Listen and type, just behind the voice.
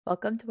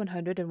Welcome to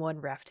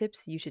 101 Raft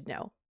Tips You Should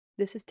Know.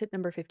 This is tip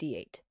number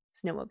 58,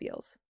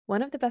 Snowmobiles.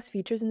 One of the best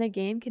features in the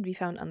game can be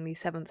found on the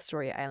 7th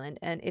story island,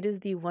 and it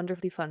is the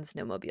wonderfully fun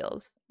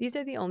snowmobiles. These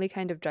are the only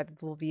kind of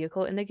drivable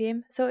vehicle in the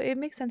game, so it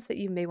makes sense that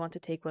you may want to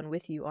take one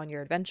with you on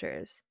your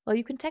adventures. While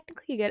you can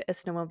technically get a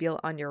snowmobile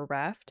on your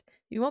raft,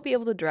 you won't be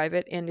able to drive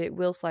it and it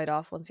will slide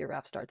off once your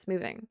raft starts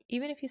moving.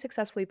 Even if you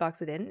successfully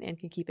box it in and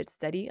can keep it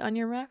steady on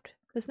your raft,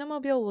 the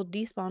snowmobile will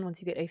despawn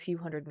once you get a few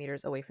hundred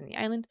meters away from the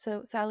island,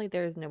 so sadly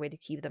there is no way to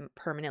keep them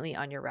permanently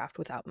on your raft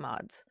without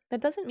mods. That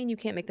doesn't mean you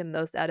can't make the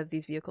most out of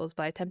these vehicles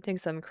by attempting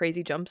some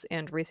crazy jumps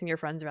and racing your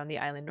friends around the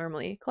island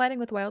normally. Colliding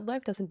with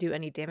wildlife doesn't do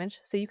any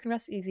damage, so you can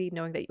rest easy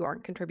knowing that you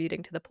aren't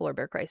contributing to the polar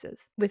bear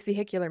crisis. With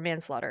vehicular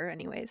manslaughter,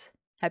 anyways.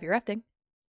 Happy rafting!